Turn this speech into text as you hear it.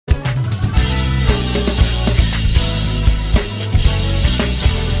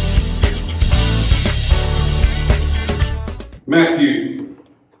Matthew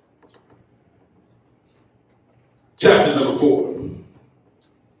chapter number 4,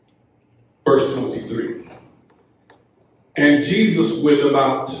 verse 23. And Jesus went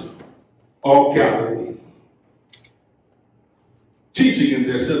about all Galilee, teaching in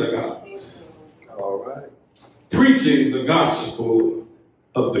their synagogues, All right. preaching the gospel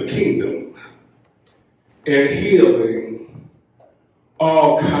of the kingdom, and healing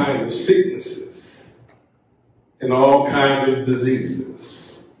all kinds of sicknesses and all kinds of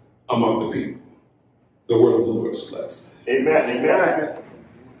diseases among the people. The word of the Lord is blessed. Amen. Amen.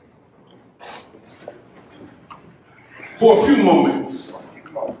 For a few moments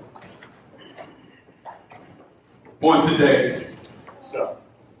on today,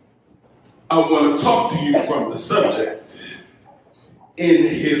 I want to talk to you from the subject, in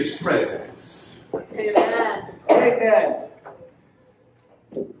his presence. Amen. Amen.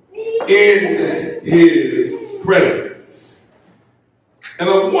 In his presence. And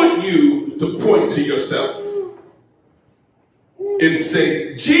I want you to point to yourself and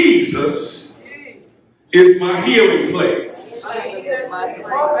say, Jesus is my healing place. Amen.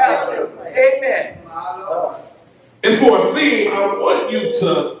 And for a theme, I want you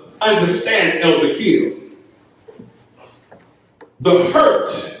to understand, Elder Kiel, the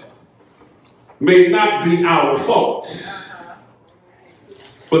hurt may not be our fault,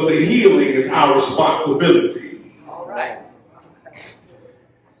 but the healing is our responsibility. All right.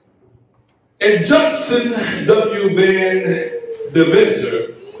 And Judson W. Van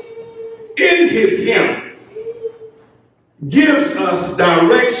Deventer, in his hymn, gives us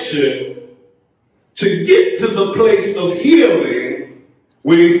direction to get to the place of healing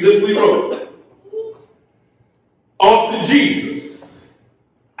when he simply wrote, all to Jesus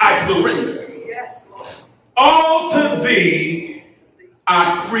I surrender. Yes, Lord. All to thee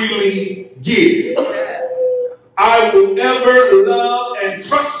I freely give. I will ever love and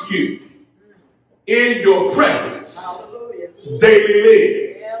trust you in your presence. Hallelujah. Daily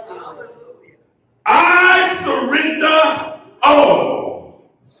live. Hallelujah. I surrender all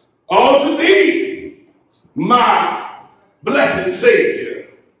to thee, my blessed Savior.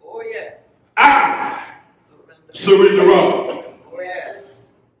 Oh, yes. I surrender all. Oh, yes.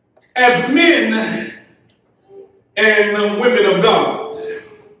 As men and women of God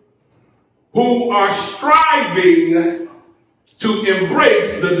who are striving to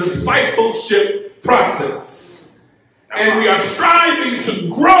embrace the discipleship process, and we are striving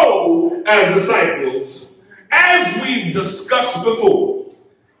to grow as disciples, as we've discussed before,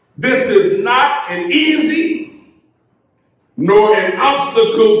 this is not an easy nor an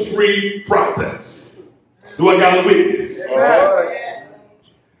obstacle-free process. Do I got a witness? All right.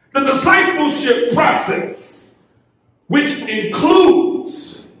 The discipleship process, which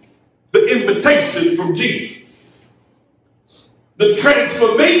includes the invitation from Jesus, the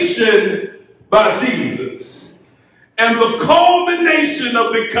transformation by Jesus, and the culmination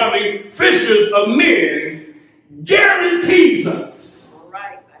of becoming fishers of men, guarantees us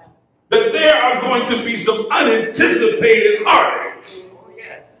that there are going to be some unanticipated heartache. Oh,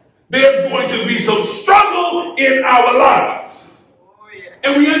 yes. There's going to be some struggle in our lives. Oh, yes.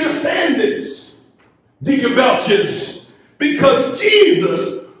 And we understand this, Deacon Belches, because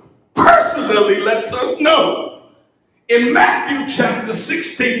Jesus personally lets us know in Matthew chapter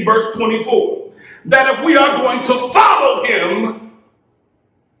 16, verse 24, that if we are going to follow him,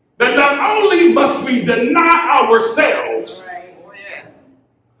 that not only must we deny ourselves, Oh, yes.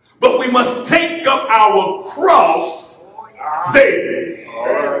 but we must take up our cross daily. All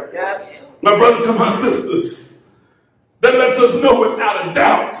right. Yes. My brothers and my sisters, that lets us know without a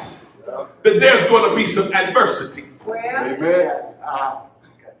doubt that there's going to be some adversity. Amen.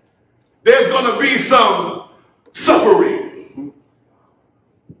 There's going to be some suffering.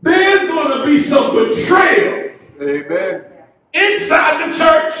 There's going to be some betrayal Amen. inside the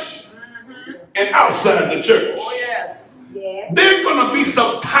church and outside the church. Oh, yes. There's going to be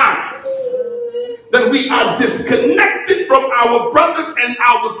some times that we are disconnected from our brothers and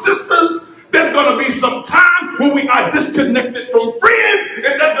our sisters. There's going to be some time when we are disconnected from friends, and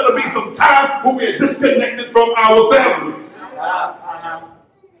there's going to be some time when we are disconnected from our families.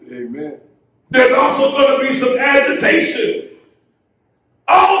 Amen. There's also going to be some agitation.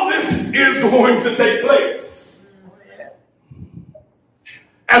 All this is going to take place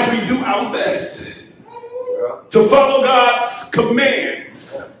as we do our best to follow God's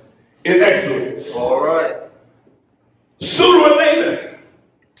commands in excellence. All right. Sooner or later,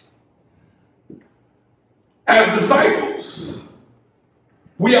 as disciples,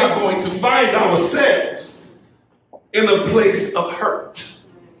 we are going to find ourselves in a place of hurt,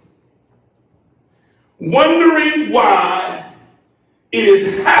 wondering why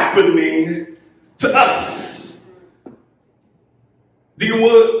is happening to us. Deacon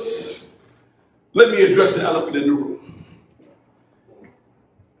Woods, let me address the elephant in the room.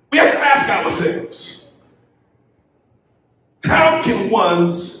 We have to ask ourselves, how can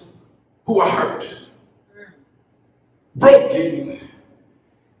ones who are hurt, broken,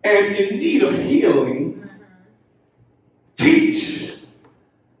 and in need of healing teach,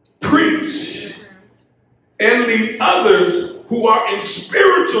 preach, and lead others who are in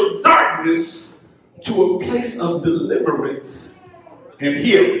spiritual darkness to a place of deliverance and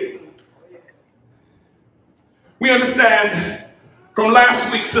healing? We understand from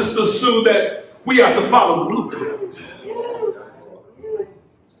last week, Sister Sue, that we have to follow the blueprint.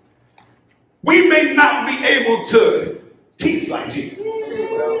 We may not be able to teach like Jesus.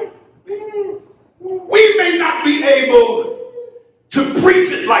 We may not be able to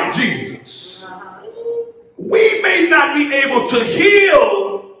preach it like Jesus. We may not be able to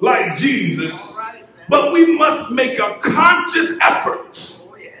heal like Jesus, but we must make a conscious effort.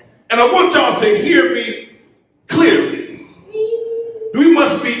 And I want y'all to hear me clearly. We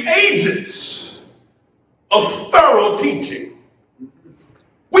must be agents of thorough teaching.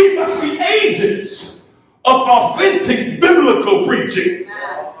 We must be agents of authentic biblical preaching.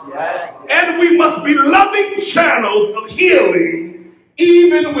 And we must be loving channels of healing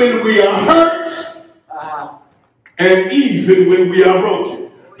even when we are hurt and even when we are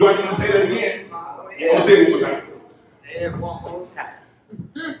broken. Do I need to say that again? I'm going to say it one more time. Say it one more time.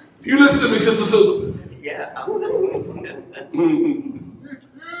 You listen to me, Sister Sue. Yeah, I'm listening.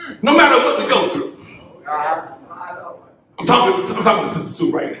 No matter what we go through. I'm talking to Sister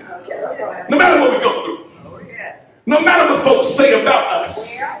Sue right now. No matter what we go through. No matter what folks say about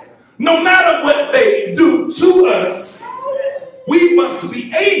us. No matter what they do to us. We must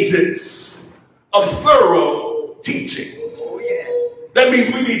be agents of thorough teaching. That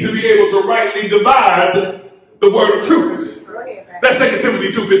means we need to be able to rightly divide the word of truth. That's 2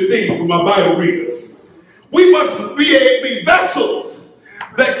 Timothy 2:15 for my Bible readers. We must be vessels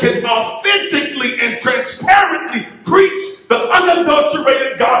that can authentically and transparently preach the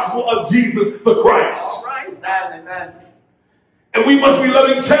unadulterated gospel of Jesus the Christ. All right. Amen. And we must be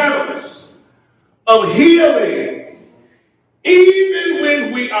loving channels of healing even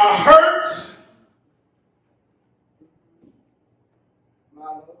when we are hurt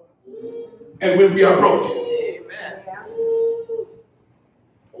and when we are broken.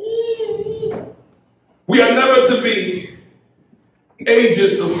 We are never to be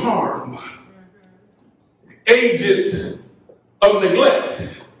agents of harm, agents of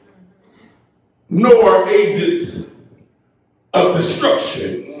neglect, nor agents of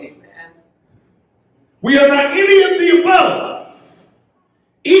destruction. We are not any of the above,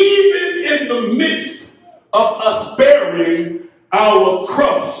 even in the midst of us bearing our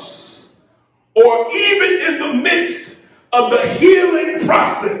cross, or even in the midst of the healing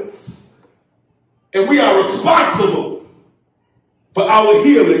process. And we are responsible for our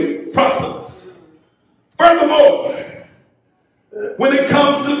healing process. Furthermore, when it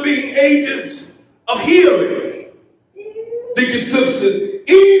comes to being agents of healing, Deacon Simpson,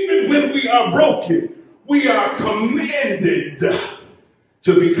 even when we are broken, we are commanded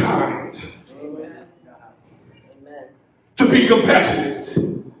to be kind, to be compassionate,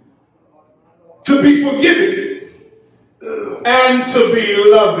 to be forgiving, and to be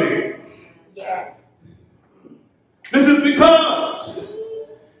loving. This is because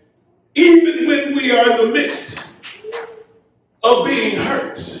even when we are in the midst of being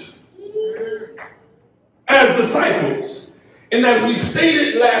hurt as disciples, and as we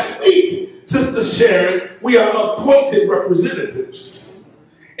stated last week, Sister Sharon, we are appointed representatives.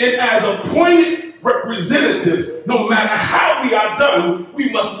 And as appointed representatives, no matter how we are done, we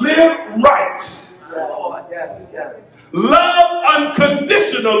must live right. Yes. Love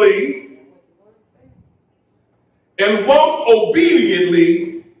unconditionally and walk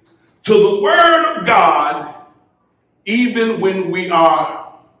obediently to the word of God, even when we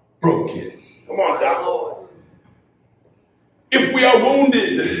are broken. Come on, Doc. If we are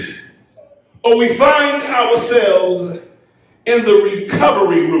wounded, or we find ourselves in the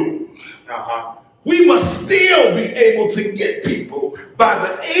recovery room, we must still be able to get people, by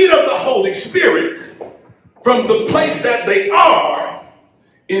the aid of the Holy Spirit, from the place that they are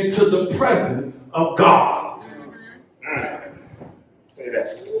into the presence of God.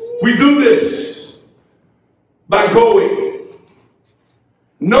 We do this by going,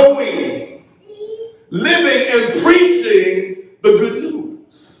 knowing, living, and preaching the good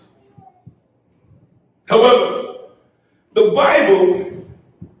news. However, the Bible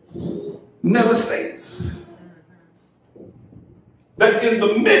never states that in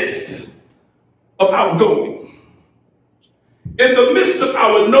the midst of our going, in the midst of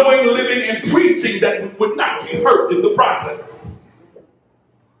our knowing, living, and preaching, that we would not be hurt in the process.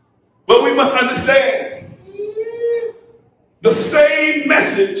 But we must understand the same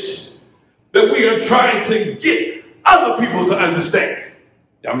message that we are trying to get other people to understand.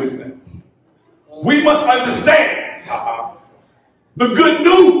 Y'all miss that? We must understand the good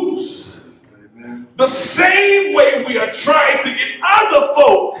news the same way we are trying to get other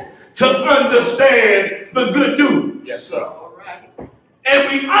folk to understand the good news. Yes, sir. And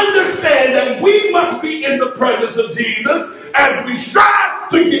we understand that we must be in the presence of Jesus as we strive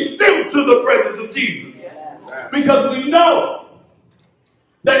to get them to the presence of Jesus. Because we know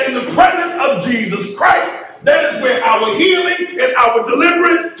that in the presence of Jesus Christ, that is where our healing and our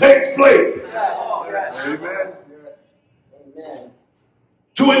deliverance takes place. Amen.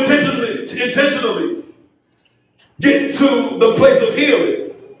 To intentionally get to the place of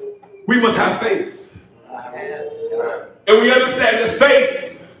healing, we must have faith. And we understand that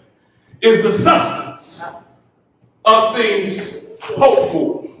faith is the substance of things hoped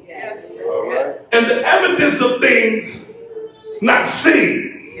for. All right. And the evidence of things not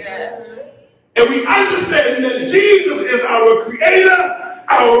seen. And we understand that Jesus is our creator,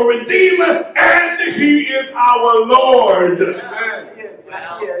 our redeemer, and he is our Lord. Amen.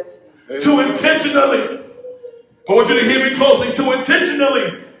 To intentionally, I want you to hear me closely, to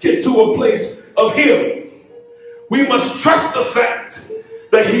intentionally get to a place of healing, we must trust the fact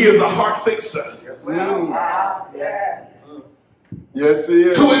that he is a heart fixer. Yes, he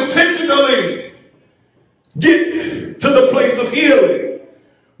is. To intentionally get to the place of healing,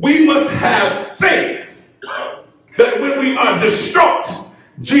 we must have faith that when we are distraught,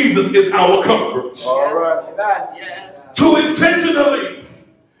 Jesus is our comfort. All right. To intentionally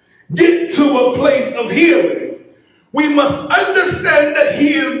get to a place of healing, we must understand that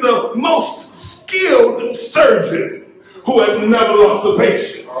he is the most skilled surgeon who has never lost a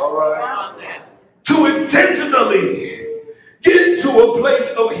patient. All right. To intentionally get to a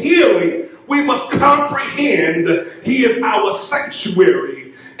place of healing, we must comprehend he is our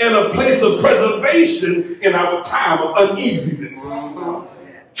sanctuary and a place of preservation in our time of uneasiness.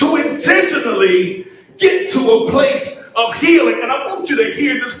 To intentionally get to a place of healing, and I want you to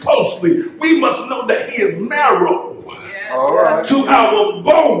hear this closely, we must know that he is marrow All right. to our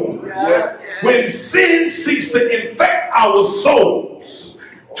bones. Yes. When sin seeks to infect our souls,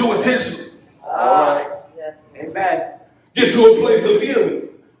 to intentionally All right. Amen. get to a place of healing,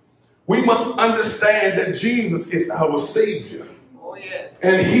 we must understand that Jesus is our Savior. Oh, yes.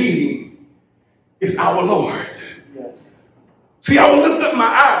 And he is our Lord. Yes. See, I will lift up my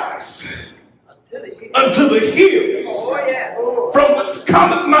eyes unto the hills, Oh, yes. from which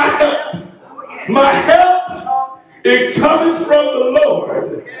cometh my help. Oh, yes. My help, it cometh from the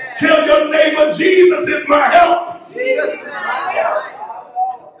Lord. Tell your neighbor, Jesus is my help. Jesus is my help.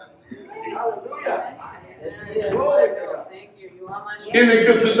 Hallelujah. Thank you. You are my help. Isn't it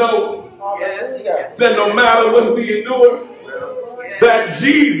good to know Yes, yes. that no matter what we endure, that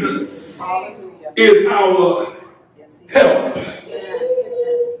Jesus is our help?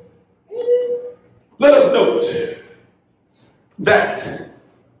 Let us note that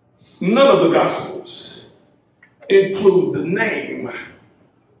none of the Gospels include the name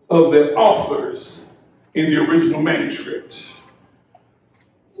of their authors in the original manuscript.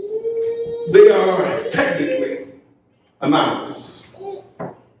 They are technically anonymous.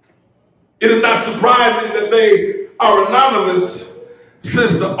 It is not surprising that they are anonymous,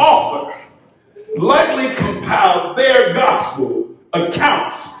 since the author likely compiled their gospel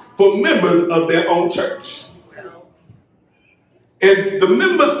accounts for members of their own church. And the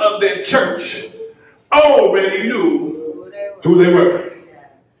members of their church already knew who they were.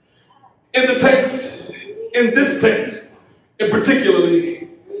 In the text, in this text in particularly,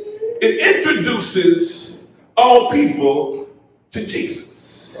 it introduces all people to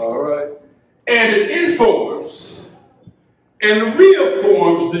Jesus. All right. And it informs and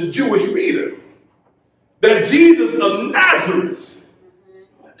reaffirms the Jewish reader that Jesus of Nazareth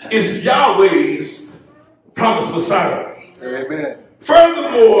is Yahweh's promised Messiah. Amen.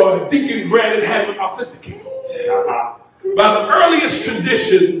 Furthermore, Deacon Granted has been authenticated by the earliest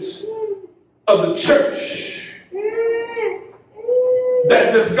traditions of the church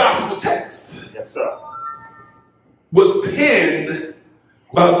that this gospel text was penned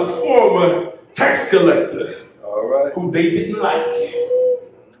by the former tax collector, All right. who they didn't like,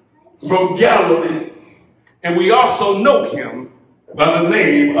 from Galilee. And we also know him by the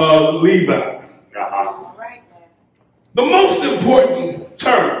name of Levi. The most important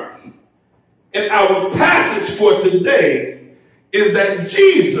term in our passage for today is that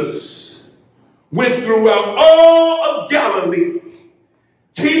Jesus went throughout all of Galilee,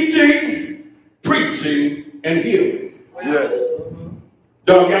 teaching, preaching, and healing. Yes.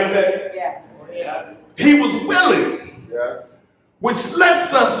 Y'all got that? Yes. Yes. He was willing, Yes. which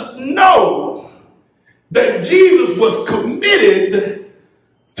lets us know that Jesus was committed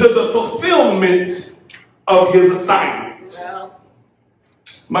to the fulfillment of his assignment. Well,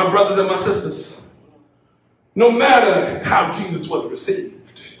 My brothers and my sisters, no matter how Jesus was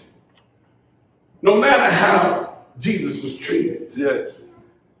received, no matter how Jesus was treated, Yes.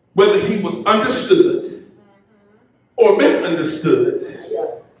 whether he was understood or misunderstood,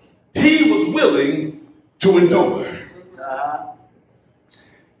 he was willing to endure.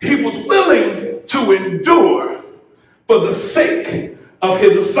 He was willing to endure for the sake of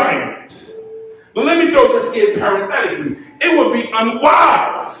his assignment. Let me throw this in parenthetically. It would be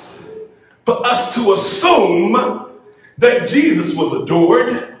unwise for us to assume that Jesus was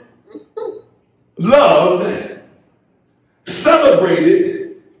adored, loved,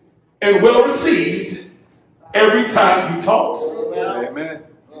 celebrated, and well received every time he taught, Amen.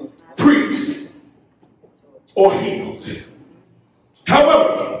 preached, or healed.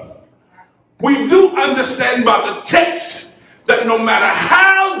 However, we do understand by the text that no matter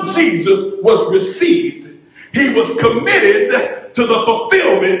how Jesus was received, he was committed to the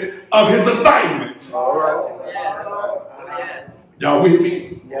fulfillment of his assignment. All right. Y'all with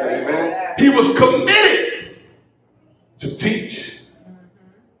me? Amen. He was committed to teach,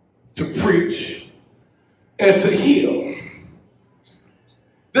 to preach, and to heal.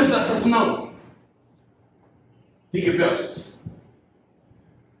 This lets us know, Deacon Belches,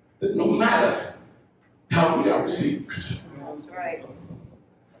 that no matter how we are received, that's right.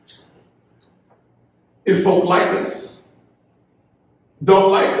 if folk like us,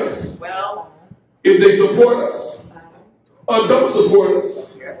 don't like us, Well, if they support us or don't support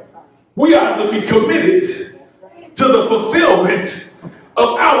us, we are to be committed to the fulfillment of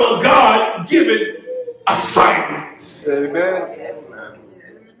our God-given assignment. Amen.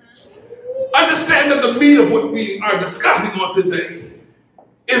 Understand that the meat of what we are discussing on today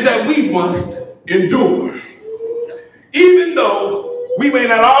is that we must endure. Even though we may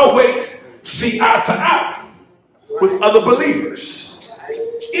not always see eye to eye with other believers.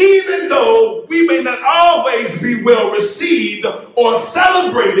 Even though we may not always be well received or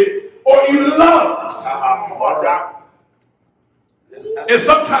celebrated or even loved. And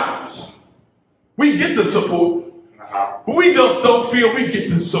sometimes we get the support, but we just don't feel we get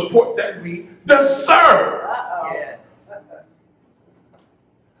the support that we deserve. yes.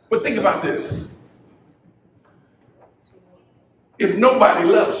 But think about this. If nobody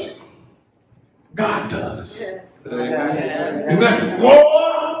loves you, God does. Amen. And that's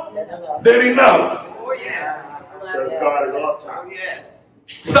more than enough. Oh, yes. Serve God at all times. Oh, yes.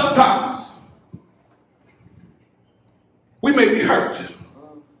 Sometimes we may be hurt.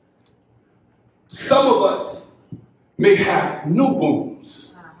 Some of us may have new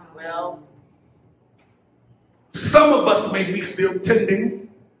wounds. Well, Some of us may be still tending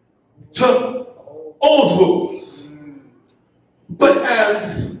to old wounds. But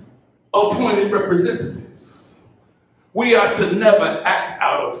as appointed representatives, we are to never act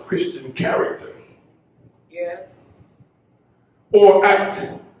out of Christian character yes. or act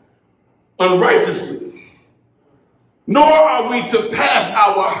unrighteously, nor are we to pass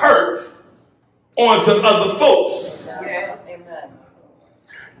our hurt on to other folks. Yes. Amen.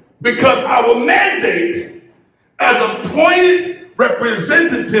 Because our mandate as appointed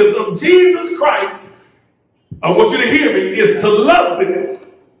representatives of Jesus Christ, I want you to hear me, is to love them,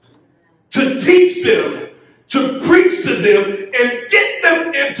 to teach them, to preach to them, and get them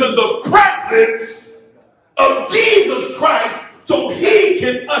into the presence of Jesus Christ so he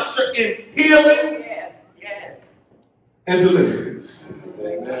can usher in healing Yes. Yes. and deliverance.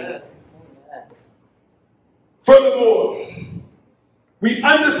 Amen. Furthermore, we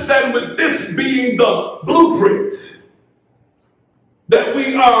understand with this being the blueprint that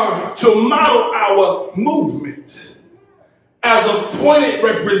we are to model our movement as appointed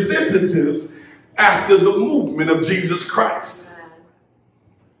representatives after the movement of Jesus Christ.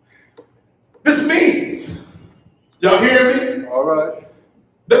 This means, y'all hear me? All right.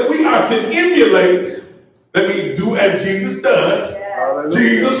 That we are to emulate, that means do as Jesus does, Hallelujah.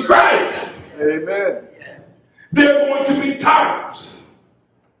 Jesus Christ. Amen. There are going to be times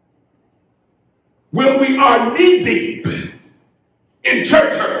when we are knee deep in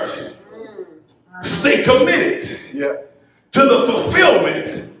church hurt. Stay committed Yeah. to the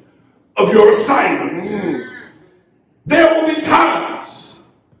fulfillment of your assignment. There will be times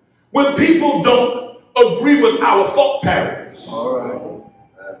when people don't agree with our thought patterns. All right.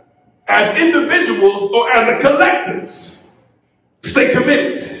 As individuals or as a collective, stay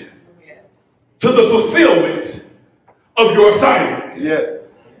committed to the fulfillment of your assignment. Yes.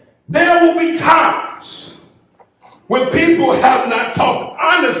 There will be times when people have not talked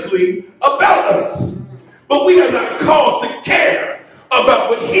honestly about us, but we are not called to care about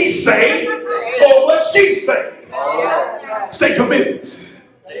what he say or what she say. Stay committed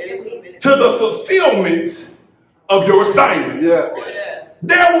to the fulfillment of your assignment. Yeah.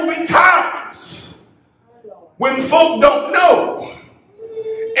 There will be times when folk don't know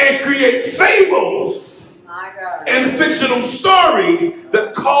and create fables and fictional stories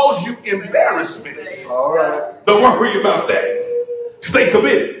that cause you embarrassment. All right. Don't worry about that. Stay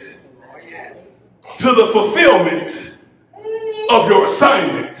committed to the fulfillment of your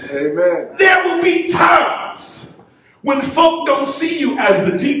assignment. Amen. There will be times when folk don't see you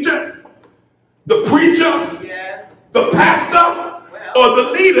as the teacher, the preacher, the pastor, or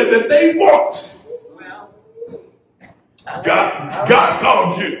the leader that they want. God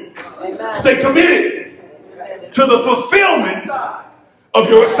called you. Stay committed to the fulfillment of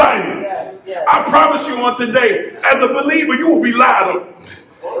your assignment. I promise you on today, as a believer, you will be lied on.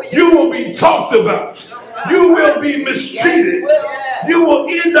 You will be talked about. You will be mistreated. You will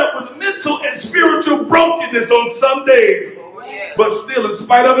end up with mental and spiritual brokenness on some days. But still, in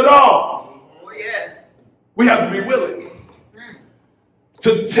spite of it all, we have to be willing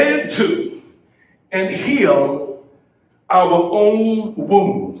to tend to and heal our own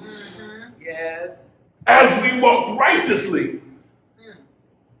wounds. As we walk righteously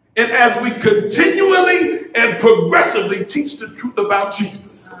and as we continually and progressively teach the truth about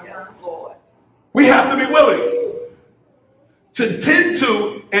Jesus. We have to be willing to tend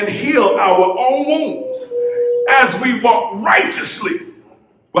to and heal our own wounds as we walk righteously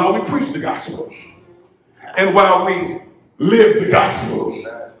while we preach the gospel and while we live the gospel.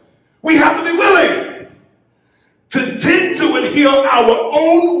 We have to be willing to tend to and heal our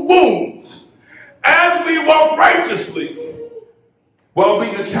own wounds as we walk righteously while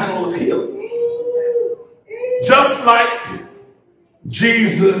being a channel of healing. Just like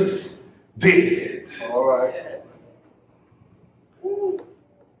Jesus did. All right.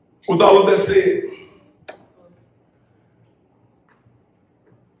 With all of that said,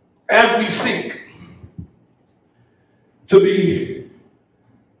 as we seek to be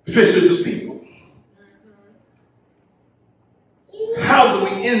fishers of people, how do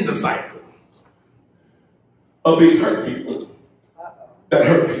we end the cycle of being hurt people that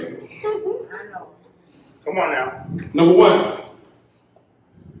hurt people? Come on now. Number one,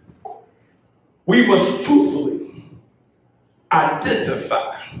 we must truthfully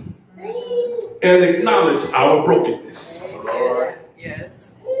identify and acknowledge our brokenness. All right.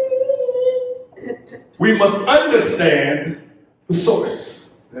 We must understand the source.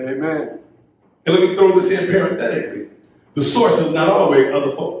 Amen. And let me throw this in parenthetically. The source is not always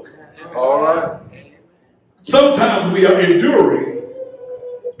other folk. All right. Sometimes we are enduring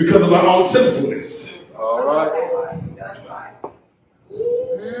because of our own sinfulness. All right.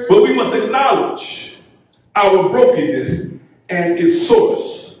 But we must acknowledge our brokenness and its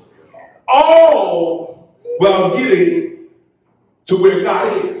source, all while getting to where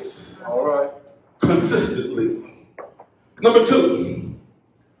God is. All right. Consistently. Number two,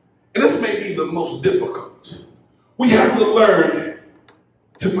 and this may be the most difficult, we have to learn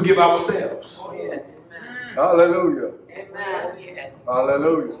to forgive ourselves. Hallelujah. Amen.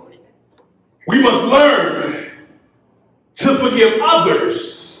 Hallelujah. We must learn to forgive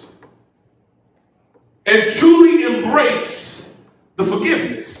others and truly embrace the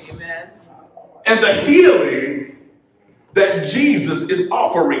forgiveness and the healing that Jesus is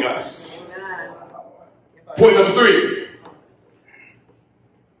offering us. Point number three,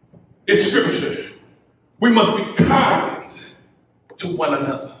 in Scripture, we must be kind to one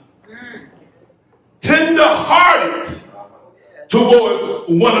another, tender-hearted towards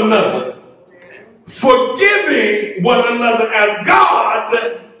one another, forgiving one another as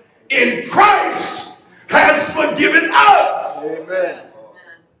God in Christ has forgiven us. Amen.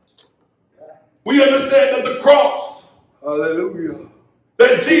 We understand that the cross Hallelujah.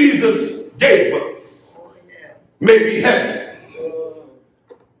 that Jesus gave us may be heavy,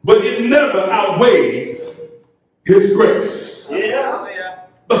 but it never outweighs his grace. Yeah.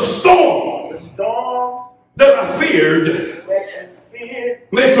 The storm that I feared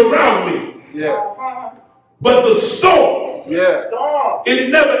may surround me, Yeah. but the storm, Yeah.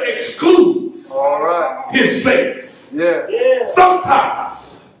 it never excludes All right. his face. Yeah.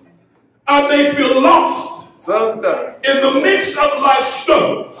 Sometimes I may feel lost Sometimes. in the midst of life's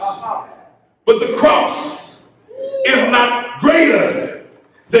struggles, But the cross is not greater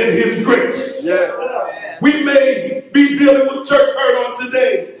than his grace. Yeah. We may be dealing with church hurt on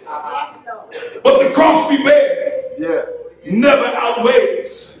today, but the cross we bear never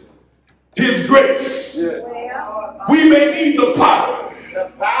outweighs his grace. Yeah. We may need the power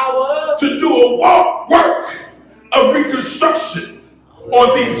to do a work of reconstruction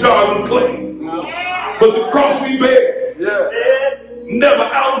on these jars of clay. But the cross we bear never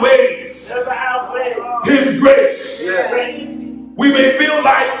outweighs his grace. We may feel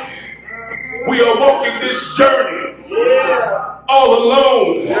like we are walking this journey all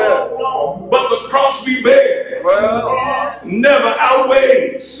alone, but the cross we bear never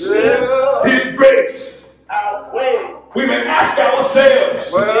outweighs his grace. We may ask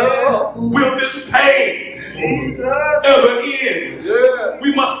ourselves, will this pain ever end?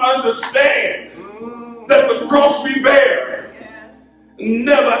 We must understand that the cross we bear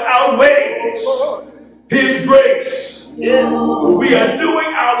never outweighs his grace. We are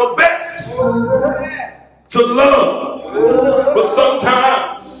doing our best to love, but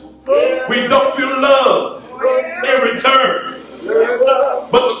sometimes we don't feel love in return.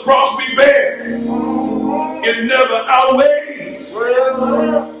 But the cross we bear, it never outweighs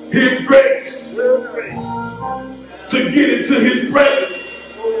his grace. To get into his presence.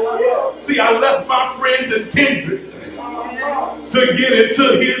 See, I left my friends and kindred to get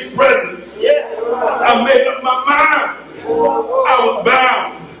into his presence. I made up my mind. I was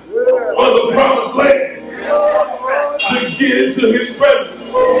bound for the promised land to get into his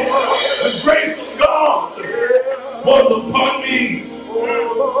presence. The grace of God was upon me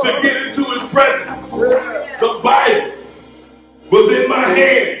to get into his presence. The Bible was in my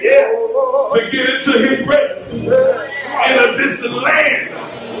hand to get into his presence in a distant land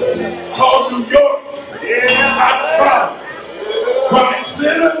called New York. I tried. Crying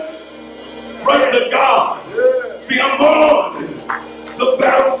sinners, run to God. See, I'm on the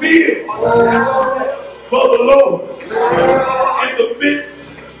battlefield for the Lord. In the midst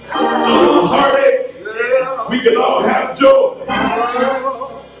of heartache, we can all have joy.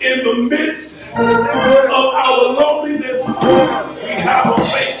 In the midst of our loneliness, we have a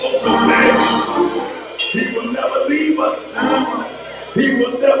faithful companion. He will never leave us. He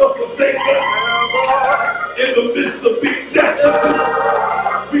will never forsake us. In the midst of being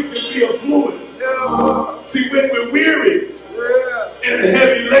destitute, we can be affluent. See, when we're weary and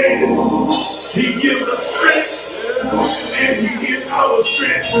heavy laden, he gives us strength, and he is our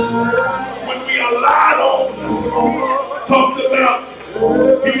strength. When we are lied on, talked about,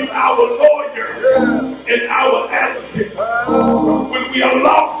 he's our lawyer and our advocate. When we are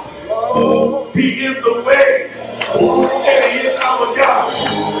lost, he is the way, and he is our God.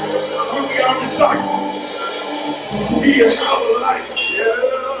 When we are in darkness, he is our light.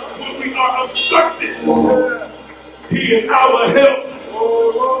 When we are obstructed, he is our help.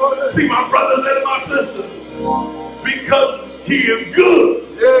 See, my brothers and my sisters, because he is good.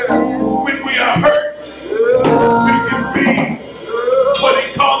 When we are hurt, we can be what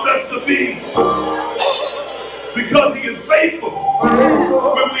he called us to be. Because he is faithful.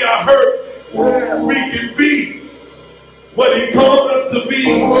 When we are hurt, we can be what he called us to be.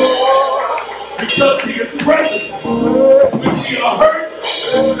 Because he is present. When we are hurt,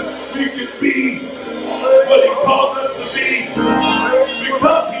 we can be what he called us to be.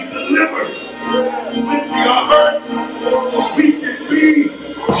 Because he delivers. When we are hurt, we can be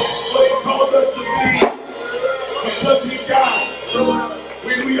what he called us to be. Because he died.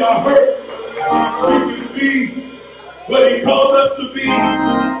 When we are hurt, we can be what he called us to be.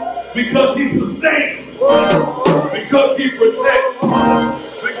 Because he sustains. Because he protects.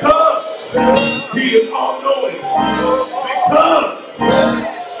 Because he is all-knowing. Because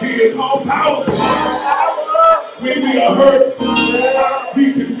he is all-powerful. When we are hurt, we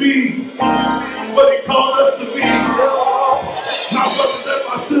can be what he called us to be. My brothers and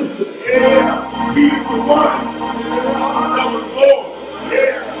my sisters, he is the one that was born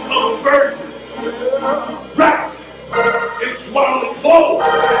of a virgin, wrapped in swaddling clothes,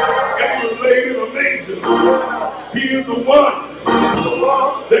 and was laid in a manger. He is the one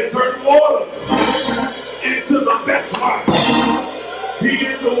that turned water into the best wine. He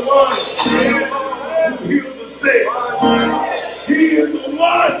is the one who healed the sick. He is the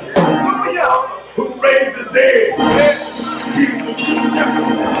one who raised the dead. He is the true shepherd.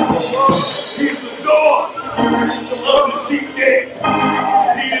 He is the door of the sheep gate.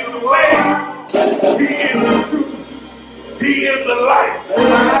 He is the way. He is the truth. He is the life.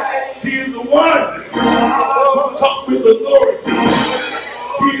 He is the one who talks with authority.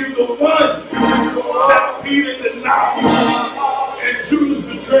 He is the one that Peter denied and Judas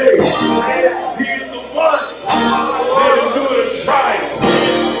betrayed.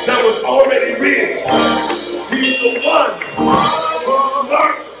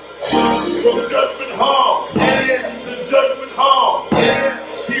 hall, the judgment hall.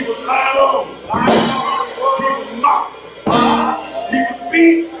 He was lied on. He was mocked. He was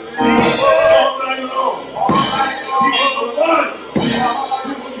beat all night long. He was the one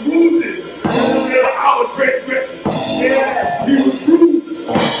who was wounded in our transgression. He was bruised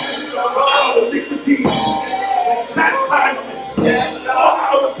for our iniquity. Chastisement for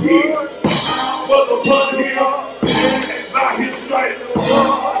our peace was upon him, and by his stripes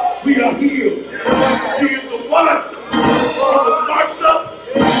we are healed. He is the one who was marched up,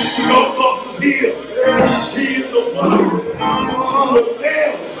 no loss was healed. He is the one who was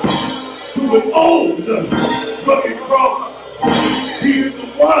nailed to an old rugged cross. He is the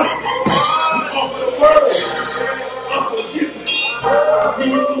one who offered a word of forgiveness. He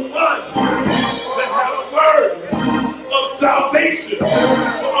is the one that had a word of salvation for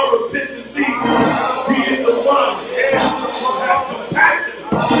our repentant thieves. He is the one who has compassion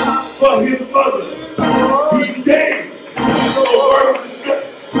for his mother. He gave a word of distress,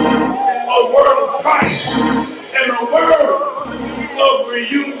 a word of triumph, and a word of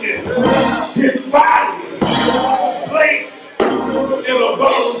reunion. His body placed in a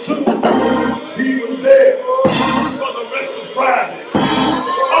bottle tomb. He was there for the rest of Friday,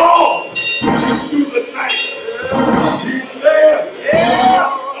 all through the night. He was there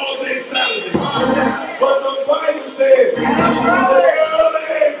all day Saturday. But the Bible says,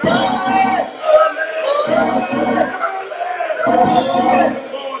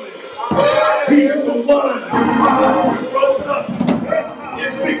 he is the one who rose up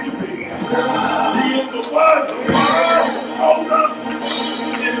in victory. He is the one who rose up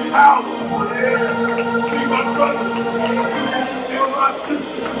in power. See, my brothers and my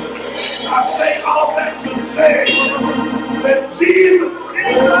sisters, I say all that to say that Jesus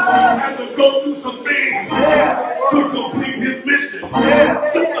had to go through some things to complete his mission.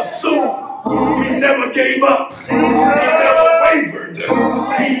 Sister Sue, he never gave up. He never wavered.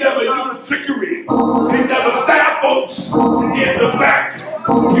 He never used trickery. He never stabbed folks in the back.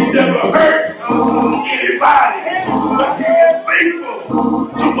 He never hurt anybody. But he was faithful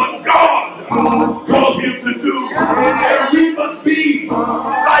to what God called him to do. And we must be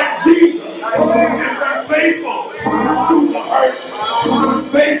like Jesus and be faithful to the hurt,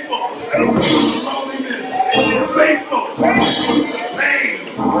 faithful to the loneliness, faithful to the pain,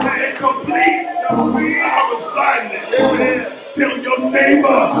 and complete our assignment. Tell your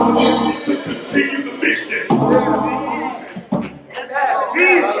neighbor to continue the mission.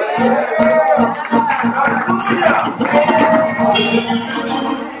 Jesus.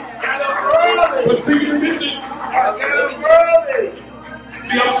 Continue the mission.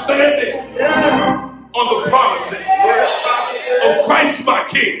 See, I'm standing on the promises of Christ my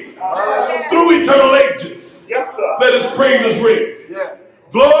King through eternal ages. Yes, sir. Let his praises ring.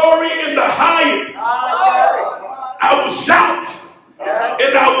 Glory in the highest. I will shout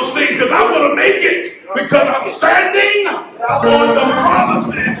and I will sing because I want to make it because I'm standing on the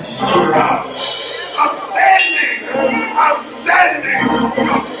promises of God. I'm standing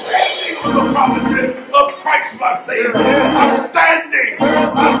on the promises of Christ my Savior. I'm standing on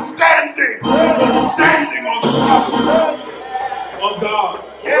the promises of God.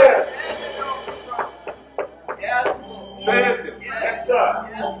 Yes. Yes. Standing. Yes, sir.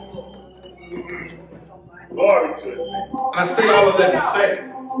 Glory to him. I say all of that to say,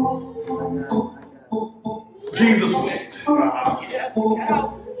 Jesus went.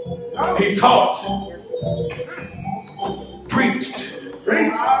 He taught, preached,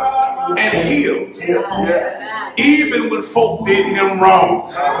 and healed. Even when folk did him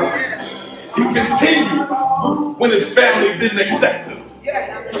wrong. He continued when his family didn't accept him.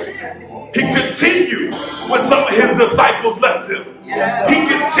 He continued when some of his disciples left him. He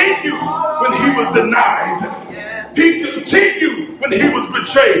continued when he was denied. He continued when he was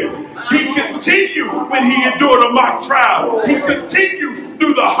betrayed. He continued when he endured a mock trial. He continued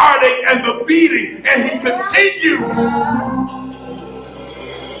through the heartache and the beating. And he continued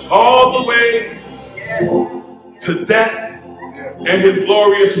all the way to death and his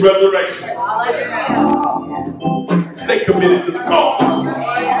glorious resurrection. Stay committed to the cause.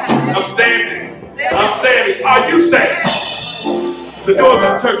 I'm standing. I'm standing. Are you standing? The doors of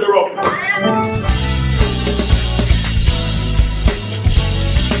the church are open.